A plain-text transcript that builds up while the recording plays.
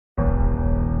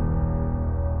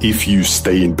if you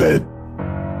stay in bed,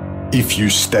 if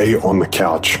you stay on the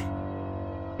couch,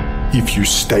 if you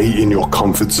stay in your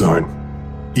comfort zone,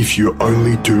 if you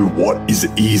only do what is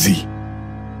easy,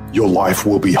 your life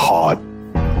will be hard.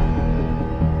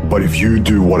 But if you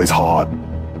do what is hard,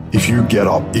 if you get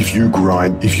up, if you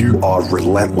grind, if you are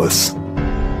relentless,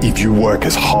 if you work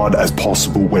as hard as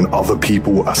possible when other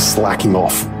people are slacking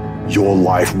off, your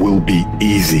life will be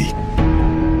easy.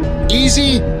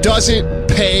 Easy doesn't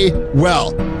pay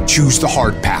well. Choose the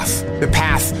hard path, the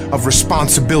path of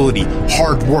responsibility,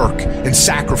 hard work, and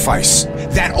sacrifice.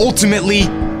 That ultimately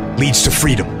leads to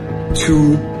freedom.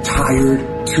 Too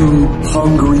tired, too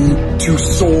hungry, too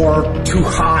sore, too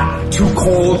hot, too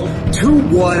cold, too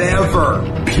whatever.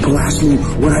 People ask me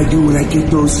what I do when I get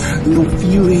those little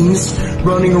feelings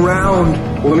running around.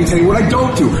 Well, let me tell you what I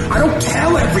don't do. I don't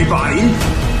tell everybody.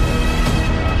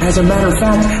 As a matter of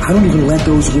fact, I don't even let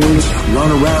those words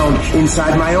run around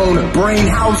inside my own brain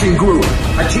housing group.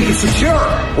 I keep it secure,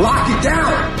 lock it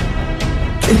down.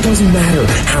 It doesn't matter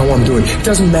how I'm doing. It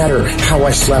doesn't matter how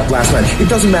I slept last night. It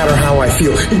doesn't matter how I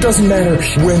feel. It doesn't matter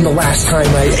when the last time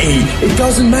I ate. It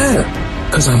doesn't matter,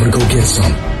 because I'm going to go get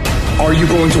some. Are you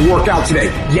going to work out today?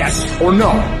 Yes or no?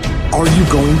 Are you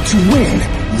going to win?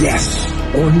 Yes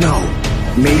or no?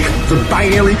 Make the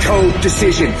binary code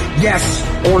decision. Yes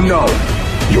or no?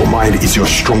 Your mind is your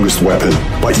strongest weapon,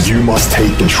 but you must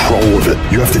take control of it.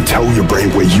 You have to tell your brain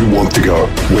where you want to go.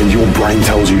 When your brain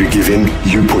tells you to give in,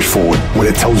 you push forward. When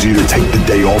it tells you to take the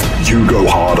day off, you go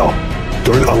harder.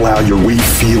 Don't allow your weak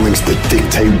feelings to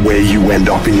dictate where you end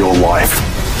up in your life.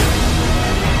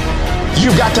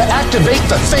 You've got to activate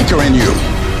the thinker in you.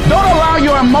 Don't allow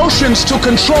your emotions to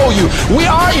control you. We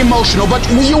are emotional, but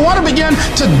you want to begin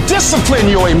to discipline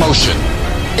your emotion.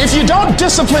 If you don't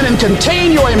discipline and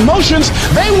contain your emotions,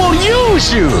 they will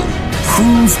use you.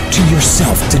 Prove to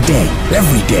yourself today,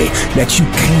 every day, that you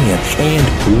can and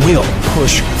will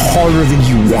push harder than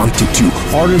you wanted to,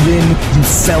 harder than you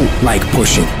felt like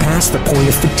pushing, past the point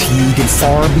of fatigue and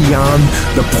far beyond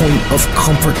the point of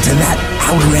comfort to that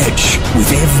outer edge, with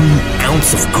every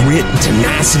ounce of grit and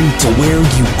tenacity to where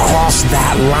you cross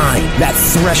that line, that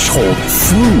threshold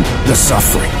through the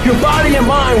suffering. Your body and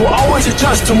mind will always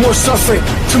adjust to more suffering,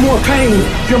 to more pain.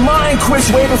 Your mind quits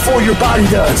way before your body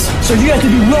does. So you have to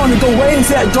be willing to go way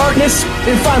into that darkness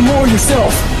and find more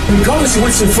yourself. Regardless of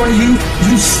what's in front of you,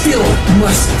 you still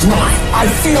must grind.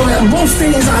 I feel that most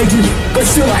things I do, but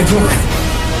still I grind.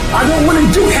 I don't want to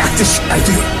do half the shit I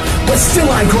do, but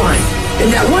still I grind. And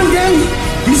that one day,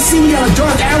 you see me on a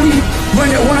dark alley,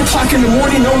 running at 1 o'clock in the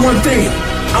morning, know one thing,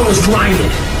 I was grinding.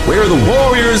 Where are the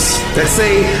warriors that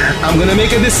say, I'm gonna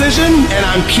make a decision and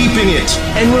I'm keeping it?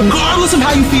 And regardless of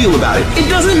how you feel about it, it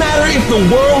doesn't matter if the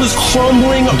world is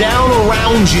crumbling down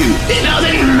around you. It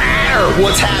doesn't matter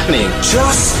what's happening.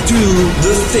 Just do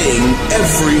the thing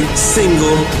every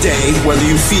single day, whether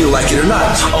you feel like it or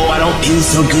not. Oh, I don't feel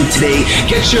so good today.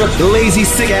 Get your lazy,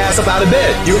 sick ass up out of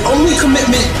bed. Your only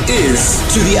commitment is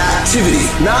to the activity,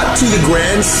 not to the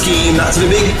grand scheme, not to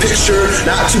the big picture,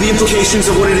 not to the implications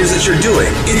of what it is that you're doing.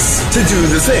 It's to do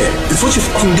the thing. It's what you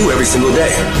fucking do every single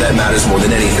day that matters more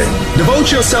than anything.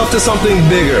 Devote yourself to something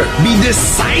bigger. Be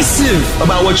decisive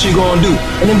about what you're gonna do.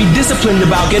 And then be disciplined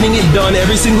about getting it done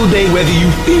every single day, whether you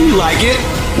feel like it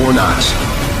or not.